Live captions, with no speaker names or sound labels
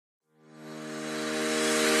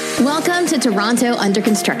Welcome to Toronto Under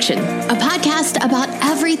Construction, a podcast about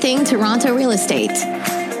everything Toronto real estate.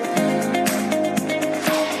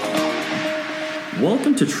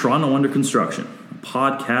 Welcome to Toronto Under Construction, a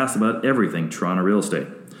podcast about everything Toronto real estate.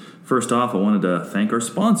 First off, I wanted to thank our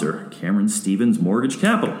sponsor, Cameron Stevens Mortgage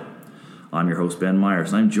Capital. I'm your host, Ben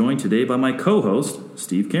Myers, and I'm joined today by my co-host,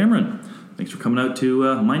 Steve Cameron. Thanks for coming out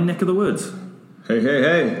to my neck of the woods.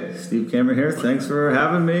 Hey, Steve Cameron here. Thanks for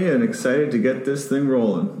having me and excited to get this thing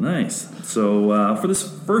rolling. Nice. So for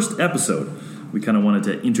this first episode, we kind of wanted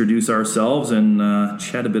to introduce ourselves and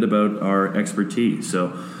chat a bit about our expertise.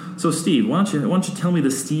 So Steve, why don't you tell me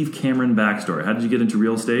the Steve Cameron backstory? How did you get into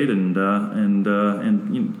real estate, and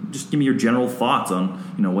just give me your general thoughts on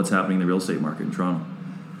what's happening in the real estate market in Toronto.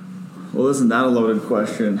 Well, isn't that a loaded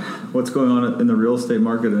question? What's going on in the real estate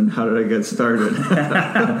market, and how did I get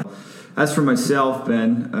started? As for myself,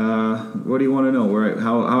 Ben, what do you want to know?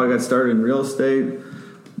 How I got started in real estate,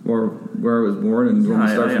 or where I was born, and you want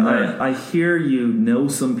to start from there? I hear you know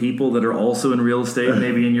some people that are also in real estate,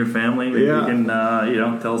 maybe in your family. Maybe you can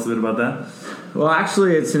tell us a bit about that. Well,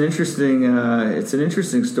 actually, it's an interesting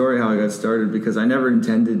story how I got started, because I never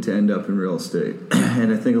intended to end up in real estate,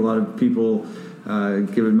 and I think a lot of people,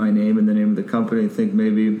 given my name and the name of the company, think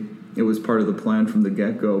maybe it was part of the plan from the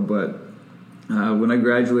get-go, but when I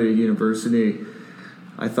graduated university,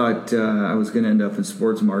 I thought I was going to end up in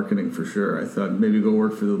sports marketing for sure. I thought maybe go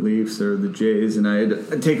work for the Leafs or the Jays, and I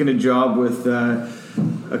had taken a job with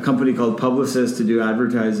a company called Publicis to do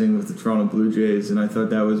advertising with the Toronto Blue Jays, and I thought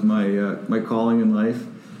that was my calling in life.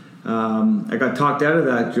 I got talked out of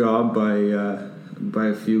that job by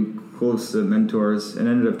a few close mentors, and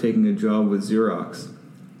ended up taking a job with Xerox,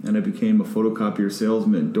 and I became a photocopier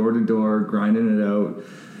salesman, door to door, grinding it out,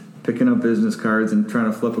 picking up business cards and trying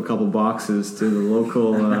to flip a couple boxes to the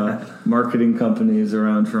local marketing companies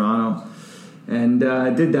around Toronto. And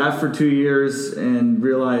I did that for 2 years and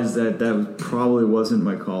realized that probably wasn't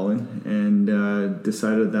my calling, and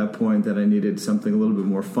decided at that point that I needed something a little bit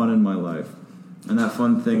more fun in my life. And that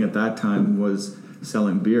fun thing at that time was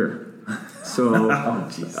selling beer. So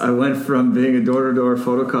I went from being a door-to-door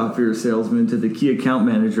photocopier salesman to the key account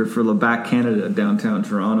manager for Labatt Canada downtown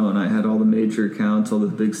Toronto, and I had all the major accounts, all the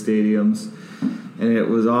big stadiums, and it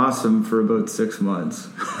was awesome for about 6 months.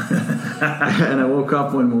 And I woke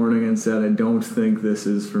up one morning and said, I don't think this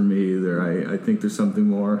is for me either. I think there's something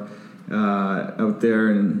more out there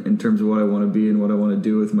in terms of what I want to be and what I want to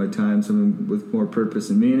do with my time, something with more purpose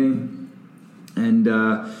and meaning.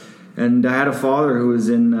 And I had a father who was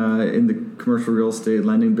in the commercial real estate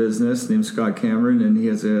lending business, named Scott Cameron, and he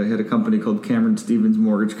had a company called Cameron Stevens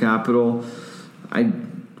Mortgage Capital. I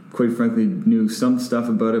quite frankly knew some stuff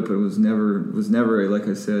about it, but it was never like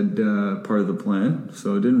I said, part of the plan.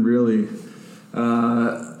 So I didn't really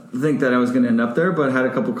think that I was going to end up there, but I had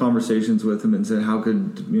a couple conversations with him and said, how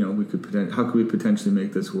could we potentially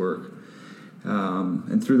make this work?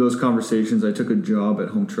 And through those conversations, I took a job at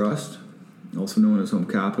Home Trust, also known as Home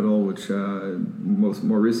Capital, which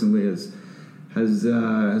more recently has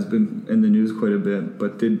been in the news quite a bit,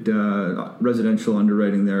 but did residential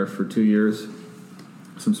underwriting there for 2 years,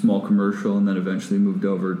 some small commercial, and then eventually moved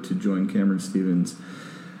over to join Cameron Stevens.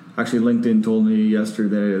 Actually, LinkedIn told me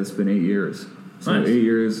yesterday it's been 8 years. So nice.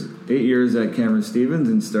 8 years at Cameron Stevens,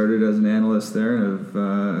 and started as an analyst there, and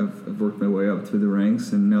I've worked my way up through the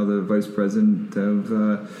ranks, and now the vice president of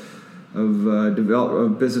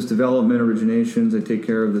business development, originations. I take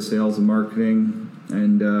care of the sales and marketing,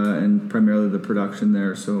 and primarily the production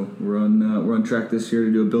there. So we're on track this year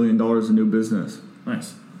to do $1 billion in new business.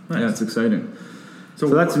 Nice. Yeah, it's exciting. So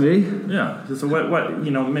that's me. Yeah. So what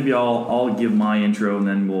maybe I'll give my intro, and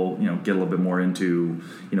then we'll get a little bit more into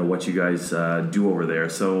what you guys do over there.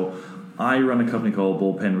 So I run a company called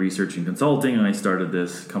Bullpen Research and Consulting, and I started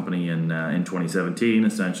this company in 2017,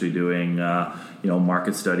 essentially doing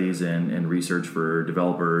market studies and research for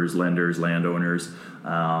developers, lenders, landowners.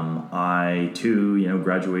 I too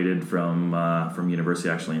graduated from university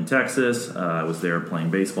actually in Texas. I was there playing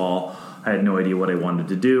baseball. I had no idea what I wanted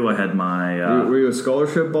to do. I had my... were you a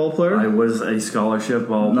scholarship ball player? I was a scholarship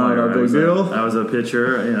ball player. Not a big deal. I was a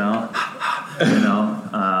pitcher,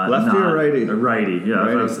 lefty or righty? A righty, yeah.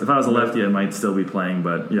 Righty. If I was a lefty, I might still be playing,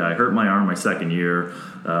 but yeah, I hurt my arm my second year.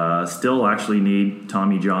 Still actually need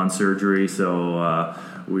Tommy John surgery, so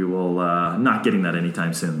we will not getting that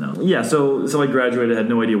anytime soon, though. Yeah, so I graduated, had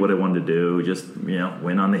no idea what I wanted to do. Just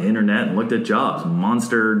went on the internet and looked at jobs,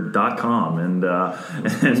 Monster.com, and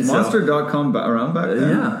was Monster.com around back then?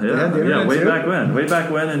 Yeah, way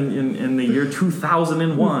back when, in the year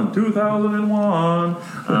 2001, and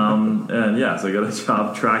so I got a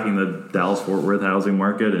job tracking the Dallas-Fort Worth housing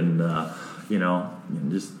market, and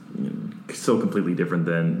just so completely different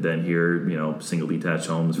than here. Single detached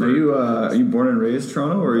homes. Are you born and raised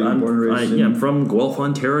Toronto, or are you born and raised? I'm from Guelph,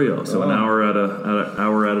 Ontario, so an hour out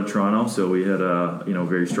of Toronto. So we had a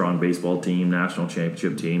very strong baseball team, national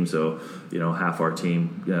championship team. So half our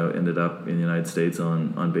team ended up in the United States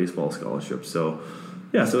on baseball scholarships. So.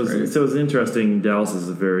 Yeah, so it's interesting. Dallas is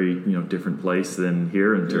a very different place than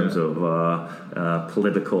here in terms of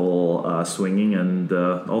political swinging, and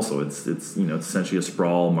also it's essentially a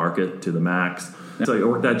sprawl market to the max. So I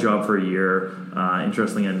worked that job for a year.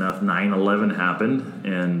 Interestingly enough, 9/11 happened,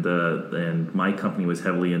 and my company was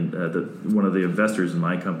heavily one of the investors in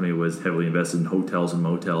my company was heavily invested in hotels and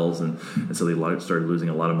motels, and so they started losing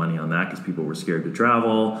a lot of money on that because people were scared to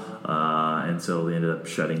travel, and so they ended up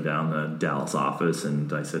shutting down the Dallas office.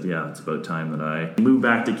 And I said, yeah, it's about time that I moved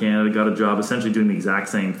back to Canada, got a job essentially doing the exact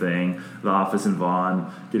same thing, the office in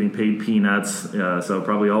Vaughan, getting paid peanuts. So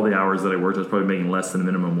probably all the hours that I worked, I was probably making less than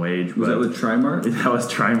minimum wage. Was that with Trimart? That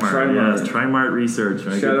was Trimart. Yes, Trimart Research.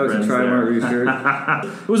 Shout out to Trimart Research.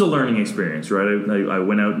 It was a learning experience, right? I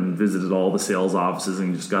went out and visited all the sales offices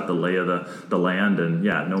and just got the lay of the land. And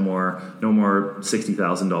no more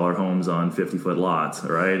 $60,000 homes on 50-foot lots,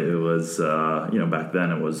 right? It was back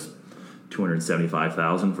then it was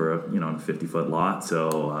 $275,000 for a 50-foot lot.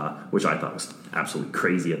 So which I thought was absolutely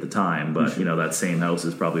crazy at the time, but that same house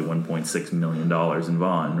is probably $1.6 million in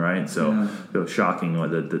Vaughan, right? So it was shocking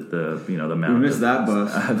the amount. We missed that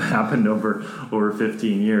bus. Happened over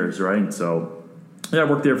 15 years, right? So I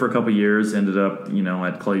worked there for a couple of years. Ended up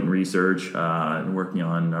at Clayton Research, working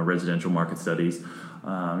on residential market studies.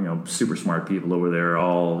 Super smart people over there,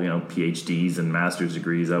 all PhDs and master's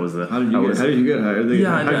degrees. That was How did you get hired?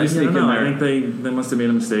 I think they must have made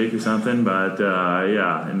a mistake or something. But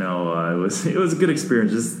it was a good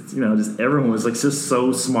experience. Just everyone was just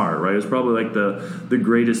so smart, right? It was probably like the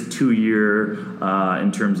greatest 2 year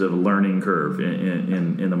in terms of learning curve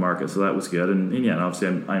in the market. So that was good. And obviously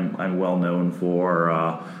I'm well known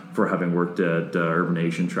for having worked at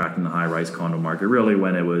Urbanation, tracking the high rise condo market. Really,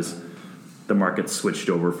 when it was the market switched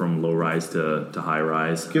over from low rise to high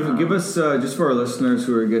rise. Give us, just for our listeners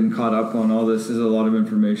who are getting caught up on all this, is a lot of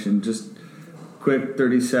information. Just quick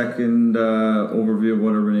 30-second overview of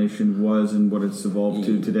what Urbanation was and what it's evolved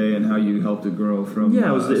to today, and how you helped it grow from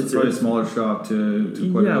it's probably a smaller shop to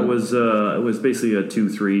quite it was basically a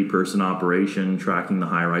 2-3 person operation tracking the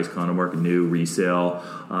high rise condo market, new resale.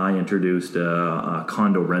 I introduced a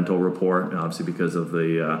condo rental report, obviously because of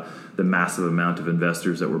the massive amount of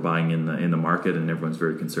investors that were buying in the market, and everyone's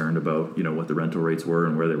very concerned about what the rental rates were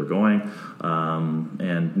and where they were going.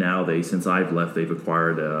 And now since I've left, they've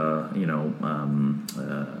acquired a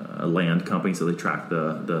land company, so they track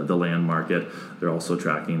the land market. They're also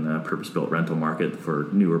tracking the purpose-built rental market for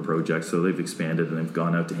newer projects. So they've expanded and they've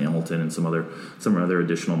gone out to Hamilton and some other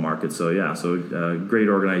additional markets. So great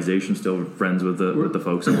organization. Still friends with the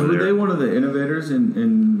folks over there. Were they one of the innovators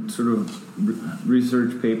in sort of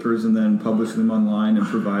research papers and then publishing them online and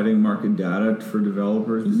providing market data for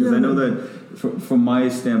developers? Because I know that from my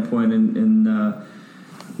standpoint, in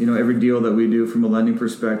every deal that we do from a lending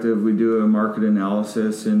perspective, we do a market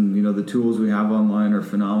analysis, and the tools we have online are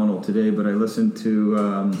phenomenal today. But I listen to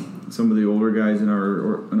some of the older guys in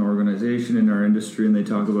our organization, in our industry, and they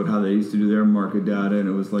talk about how they used to do their market data, and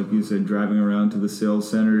it was like you said, driving around to the sales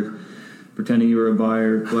center, pretending you were a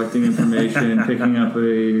buyer, collecting information, picking up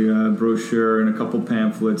a brochure and a couple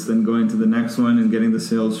pamphlets, then going to the next one and getting the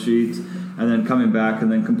sales sheets, and then coming back and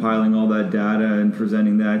then compiling all that data and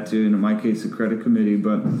presenting that to, in my case, a credit committee.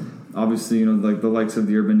 But obviously, like the likes of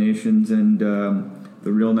the Urbanations and the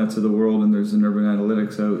RealNets of the world, and there's an Urban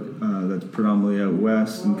Analytics out that's predominantly out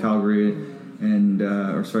west in Calgary, and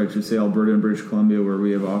Alberta and British Columbia, where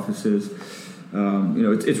we have offices.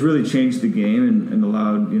 It's really changed the game and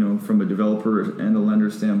allowed, from a developer and a lender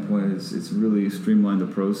standpoint, it's really streamlined the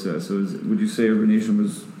process. So would you say Urbanation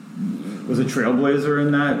was a trailblazer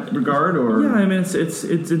in that regard, or? Yeah, I mean it's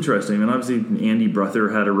interesting. I mean, obviously Andy Bruther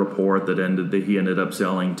had a report that he ended up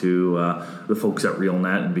selling to the folks at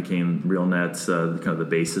RealNet, and became RealNet's kind of the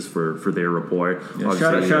basis for their report. Yeah,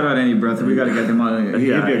 shout out Andy Bruther. We got to get him on. He'd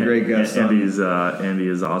be a great guest. Andy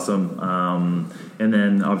is awesome. And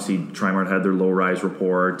then obviously Trimart had their low rise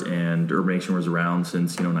report, and Urbanation was around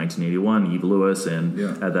since 1981. Eve Lewis, and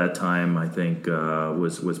at that time I think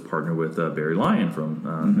was partnered with Barry Lyon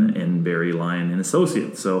from and Barry Lyon and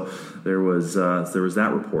Associates. So there was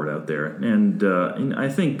that report out there, and I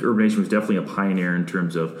think Urbanation was definitely a pioneer in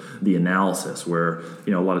terms of the analysis, where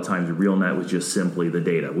a lot of times RealNet was just simply the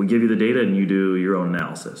data. We give you the data and you do your own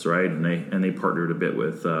analysis, right? And they partnered a bit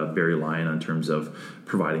with Barry Lyon in terms of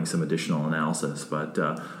providing some additional analysis. But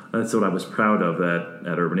that's what I was proud of at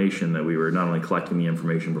Urbanation, that we were not only collecting the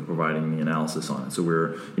information but providing the analysis on it. So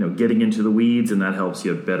we're getting into the weeds, and that helps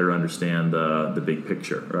you better understand the big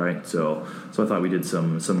picture, right? So I thought we did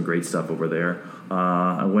some great stuff over there.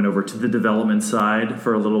 I went over to the development side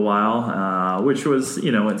for a little while, which was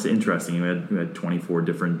it's interesting. We had 24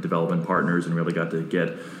 different development partners, and really got to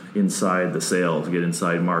get inside the sales, get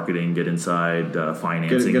inside marketing, get inside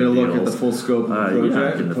financing. Get a look at the full scope of the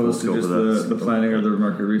project, opposed to just the planning or the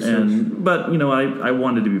market research. But I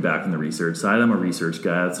wanted to be back in the research side. I'm a research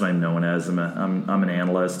guy. That's what I'm known as. I'm an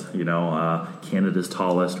analyst. Canada's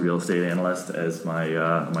tallest real estate analyst, as my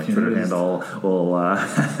Twitter handle will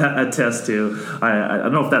attest to. I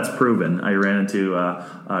don't know if that's proven. I ran into a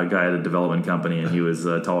guy at a development company, and he was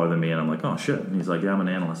taller than me, and I'm like, oh shit. And he's like, yeah, I'm an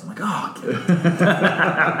analyst. I'm like, oh.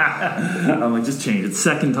 Okay. I'm like, just change it.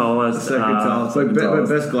 Second tallest. But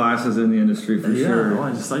best glasses in the industry for sure. Well,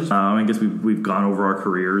 I guess we've gone over our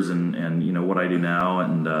careers and what I do now,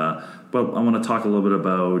 and but I want to talk a little bit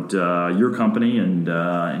about your company and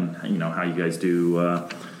how you guys do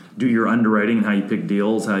your underwriting and how you pick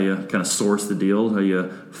deals, how you kind of source the deals, how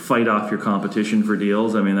you fight off your competition for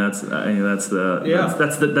deals. I mean, that's the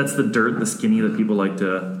dirt, the skinny that people like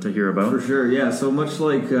to hear about. For sure, yeah. So much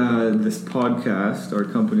like this podcast, our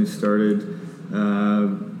company started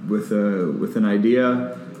with an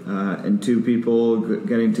idea and two people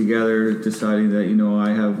getting together, deciding that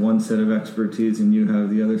I have one set of expertise and you have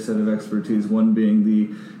the other set of expertise. One being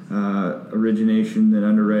the origination and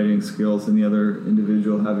underwriting skills, and the other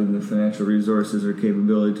individual having the financial resources or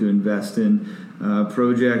capability to invest in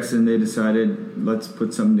projects. And they decided, let's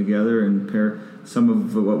put something together and pair some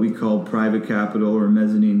of what we call private capital or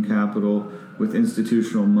mezzanine capital with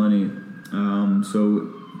institutional money. So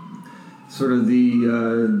sort of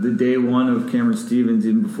the day one of Cameron Stevens,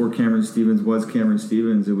 even before Cameron Stevens was Cameron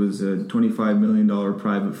Stevens, it was a $25 million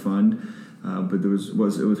private fund. But it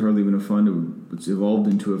was hardly even a fund. It's evolved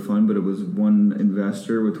into a fund, but it was one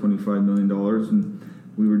investor with $25 million, and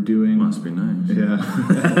we were doing... Must be nice.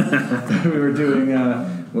 Yeah. We were doing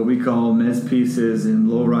what we call mezz pieces in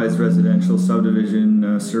low-rise residential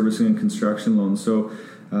subdivision servicing and construction loans. So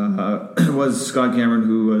it was Scott Cameron,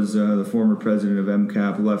 who was the former president of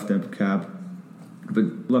MCAP, left MCAP,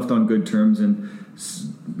 but left on good terms and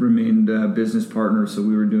remained business partners. So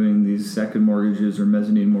we were doing these second mortgages or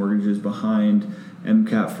mezzanine mortgages behind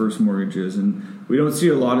MCAP first mortgages, and we don't see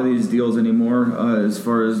a lot of these deals anymore as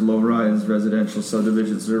far as low-rise residential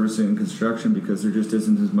subdivision servicing and construction, because there just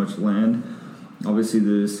isn't as much land. Obviously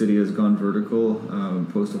the city has gone vertical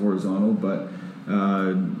opposed to horizontal, but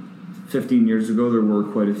 15 years ago there were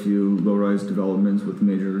quite a few low-rise developments with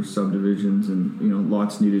major subdivisions, and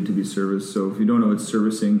lots needed to be serviced. So if you don't know what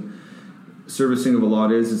servicing of a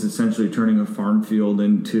lot is essentially turning a farm field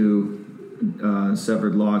into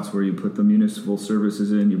severed lots where you put the municipal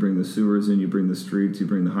services in, you bring the sewers in, you bring the streets, you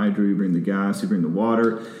bring the hydro, you bring the gas, you bring the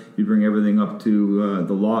water, you bring everything up to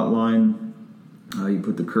the lot line, you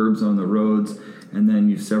put the curbs on the roads, and then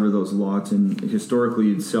you sever those lots. And historically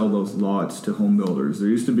you'd sell those lots to home builders. There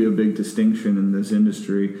used to be a big distinction in this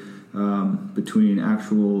industry between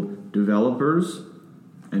actual developers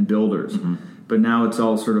and builders. Mm-hmm. But now it's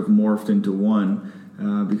all sort of morphed into one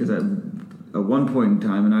because at one point in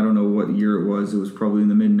time, and I don't know what year it was probably in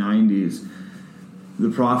the mid-90s, the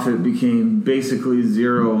profit became basically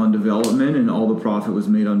zero on development, and all the profit was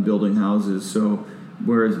made on building houses. So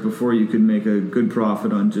whereas before you could make a good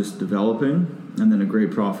profit on just developing and then a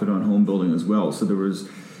great profit on home building as well. So there was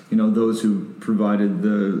those who provided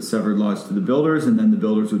the severed lots to the builders, and then the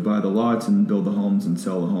builders would buy the lots and build the homes and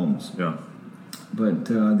sell the homes. Yeah. But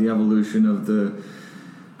the evolution of the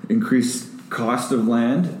increased cost of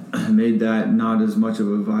land made that not as much of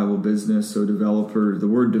a viable business. So the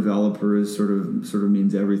word developer is sort of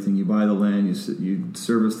means everything. You buy the land, you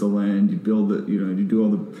service the land, you build it, you do all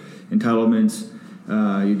the entitlements,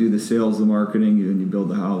 you do the sales, the marketing, and you build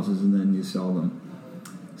the houses, and then you sell them.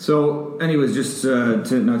 So, anyways, just not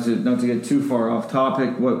to get too far off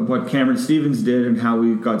topic, what Cameron Stevens did and how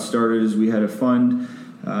we got started is we had a fund.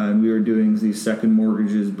 And we were doing these second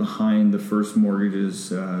mortgages behind the first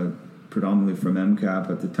mortgages, predominantly from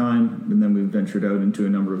MCAP at the time. And then we ventured out into a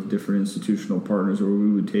number of different institutional partners where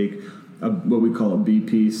we would take what we call a B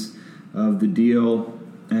piece of the deal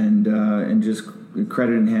and just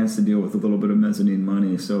credit enhance the deal with a little bit of mezzanine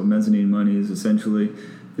money. So mezzanine money is essentially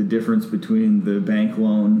the difference between the bank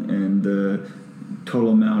loan and the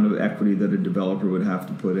total amount of equity that a developer would have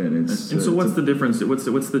to put in. So what's the difference? What's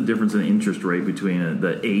the difference in interest rate between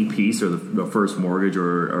the A piece or the first mortgage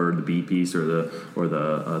or the B piece or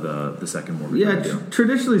the second mortgage? Yeah,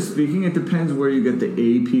 traditionally speaking, it depends where you get the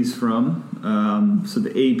A piece from. So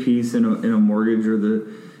the A piece in a mortgage or the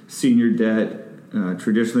senior debt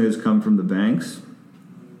traditionally has come from the banks.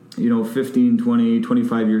 15, 20,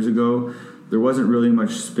 25 years ago, there wasn't really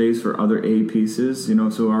much space for other A pieces,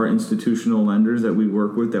 so our institutional lenders that we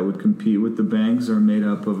work with that would compete with the banks are made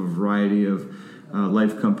up of a variety of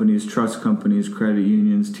life companies, trust companies, credit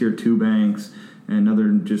unions, tier 2 banks, and other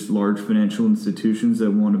just large financial institutions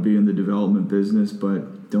that want to be in the development business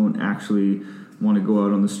but don't actually want to go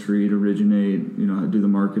out on the street, originate, do the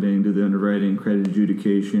marketing, do the underwriting, credit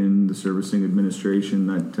adjudication, the servicing administration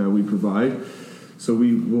that we provide. So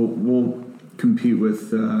we'll compete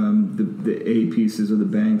with the A pieces of the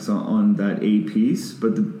banks on that A piece,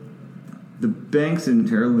 but the banks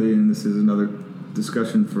internally, and this is another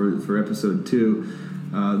discussion for episode 2,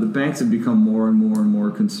 the banks have become more and more and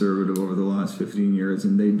more conservative over the last 15 years,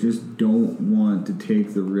 and they just don't want to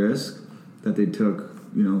take the risk that they took,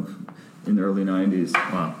 in the early 90s.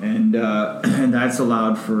 Wow. And that's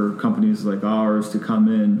allowed for companies like ours to come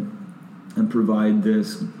in and provide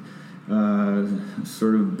this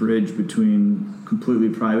sort of bridge between completely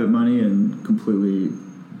private money and completely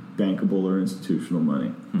bankable or institutional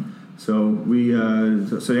money. So we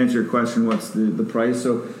so to answer your question, what's the price?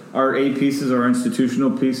 So our A pieces, our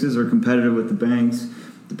institutional pieces, are competitive with the banks.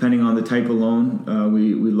 Depending on the type of loan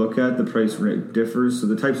we look at, the price rate differs. So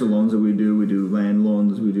the types of loans that we do land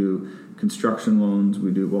loans, we do construction loans,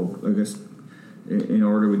 we do, in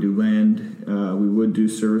order, we do land. We would do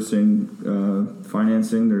servicing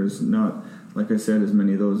financing. There's not, like I said, as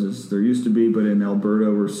many of those as there used to be, but in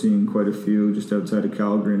Alberta we're seeing quite a few. Just outside of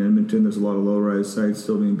Calgary and Edmonton, there's a lot of low-rise sites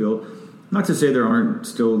still being built. Not to say there aren't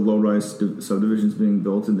still low-rise subdivisions being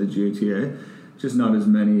built in the GTA, just not as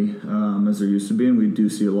many as there used to be, and we do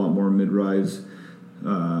see a lot more mid-rise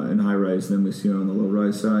and high-rise than we see on the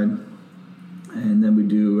low-rise side. And then we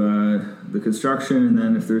do the construction, and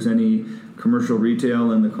then if there's any commercial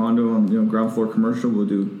retail in the condo on ground floor commercial, we'll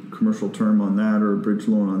do commercial term on that or a bridge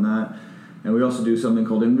loan on that. And we also do something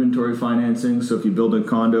called inventory financing. So if you build a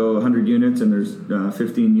condo 100 units and there's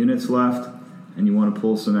 15 units left and you want to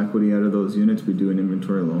pull some equity out of those units, we do an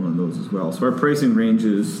inventory loan on those as well. So our pricing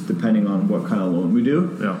ranges depending on what kind of loan we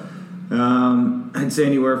do. Yeah. I'd say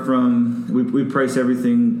anywhere from, we price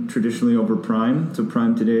everything traditionally over prime. So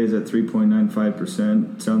prime today is at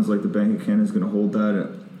 3.95%. Sounds like the Bank of Canada is going to hold that at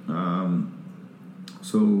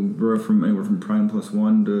so we're from anywhere from prime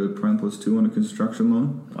 +1 to prime +2 on a construction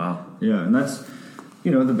loan. Wow. Yeah, and that's,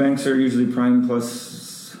 the banks are usually prime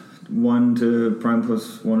 +1 to prime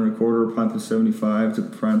 +1.25, prime +75 to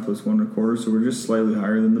prime +1.25. So we're just slightly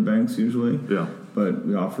higher than the banks usually. Yeah. But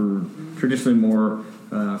we offer traditionally more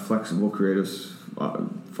flexible, creative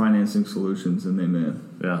financing solutions than they may.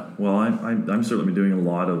 Yeah. Well, I'm certainly been doing a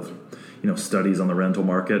lot of studies on the rental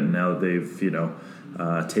market, and now that they've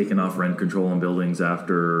taken off rent control on buildings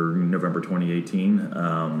after November 2018.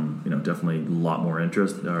 Definitely a lot more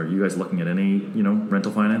interest. Are you guys looking at any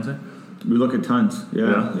rental financing? We look at tons.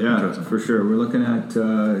 Yeah, for sure. We're looking at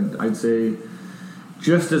I'd say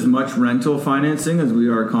just as much rental financing as we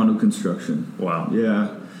are condo construction. Wow.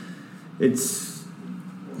 Yeah, it's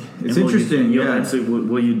interesting. So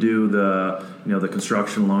will you do the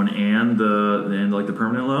construction loan and the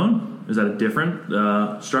permanent loan? Is that a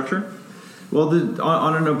different structure? Well,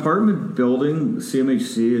 on an apartment building,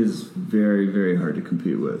 CMHC is very, very hard to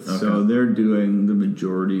compete with. Okay. So they're doing the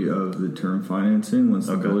majority of the term financing once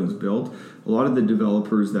the building's built. A lot of the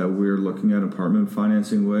developers that we're looking at apartment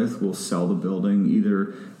financing with will sell the building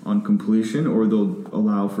either on completion or they'll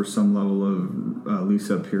allow for some level of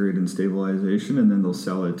lease-up period and stabilization, and then they'll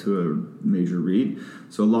sell it to a major REIT.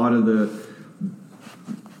 So a lot of the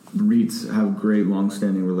REITs have great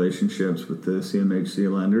long-standing relationships with the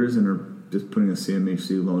CMHC lenders and are just putting a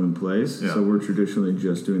CMHC loan in place. Yeah. So we're traditionally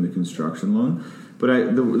just doing the construction loan.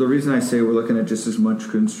 But the reason I say we're looking at just as much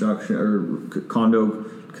construction or condo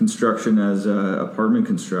construction as apartment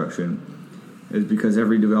construction is because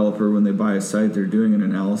every developer, when they buy a site, they're doing an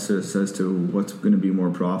analysis as to what's going to be more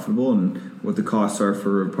profitable and what the costs are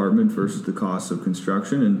for apartment versus the costs of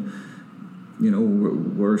construction, and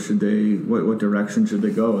where should they, what direction should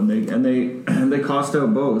they go, and they cost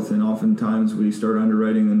out both, and oftentimes we start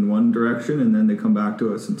underwriting in one direction and then they come back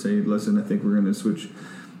to us and say, listen, I think we're going to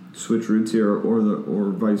switch routes here,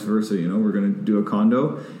 or vice versa. We're going to do a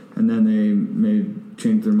condo, and then they may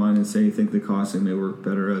change their mind and say, you think the costing may work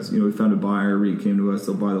better as, we found a buyer, REIT came to us,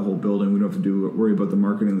 they'll buy the whole building, we don't have to worry about the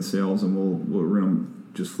marketing and the sales, and we're going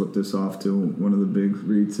to just flip this off to one of the big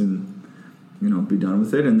REITs and, be done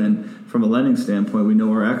with it. And then from a lending standpoint, we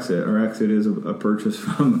know our exit. Our exit is a purchase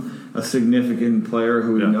from a significant player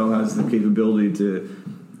who we know has the capability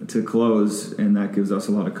to close, and that gives us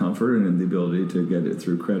a lot of comfort and the ability to get it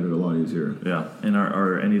through credit a lot easier. Yeah, and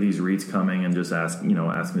are any of these REITs coming and just asking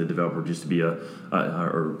the developer just to be a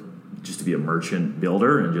merchant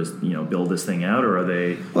builder and just build this thing out, or are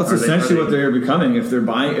they? Well, it's essentially what they're becoming. If they're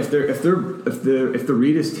buying, if the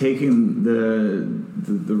REIT is taking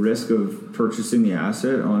the risk of purchasing the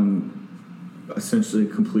asset on essentially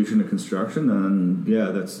completion of construction, then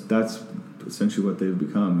that's essentially what they've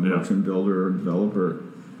become, merchant builder or developer,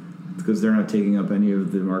 because they're not taking up any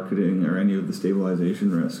of the marketing or any of the stabilization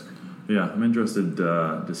risk. Yeah, I'm interested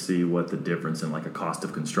to see what the difference in like a cost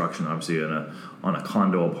of construction. Obviously, on a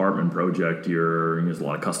condo apartment project, there's a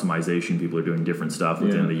lot of customization. People are doing different stuff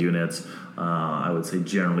within the units. I would say,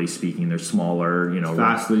 generally speaking, they're smaller.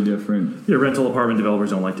 Vastly different. Rental apartment developers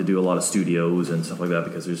don't like to do a lot of studios and stuff like that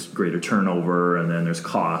because there's greater turnover, and then there's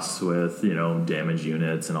costs with damaged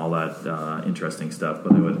units and all that interesting stuff.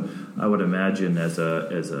 But I would imagine as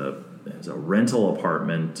a rental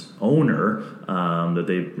apartment owner, that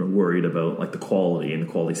they're worried about like the quality and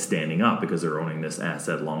the quality standing up because they're owning this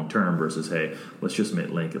asset long term versus, hey, let's just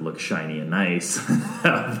make it look shiny and nice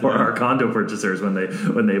for our condo purchasers when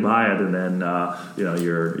they buy it, and then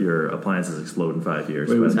your appliances explode in 5 years.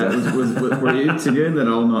 Wait, were you suggesting that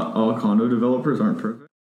all condo developers aren't perfect?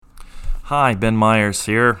 Hi, Ben Myers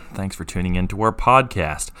here. Thanks for tuning in to our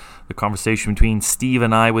podcast. The conversation between Steve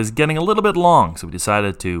and I was getting a little bit long, so we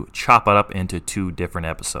decided to chop it up into 2 different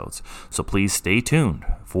episodes. So please stay tuned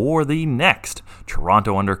for the next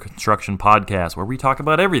Toronto Under Construction podcast, where we talk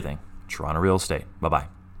about everything Toronto real estate. Bye-bye.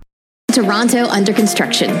 Toronto Under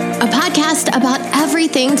Construction, a podcast about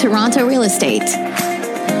everything Toronto real estate.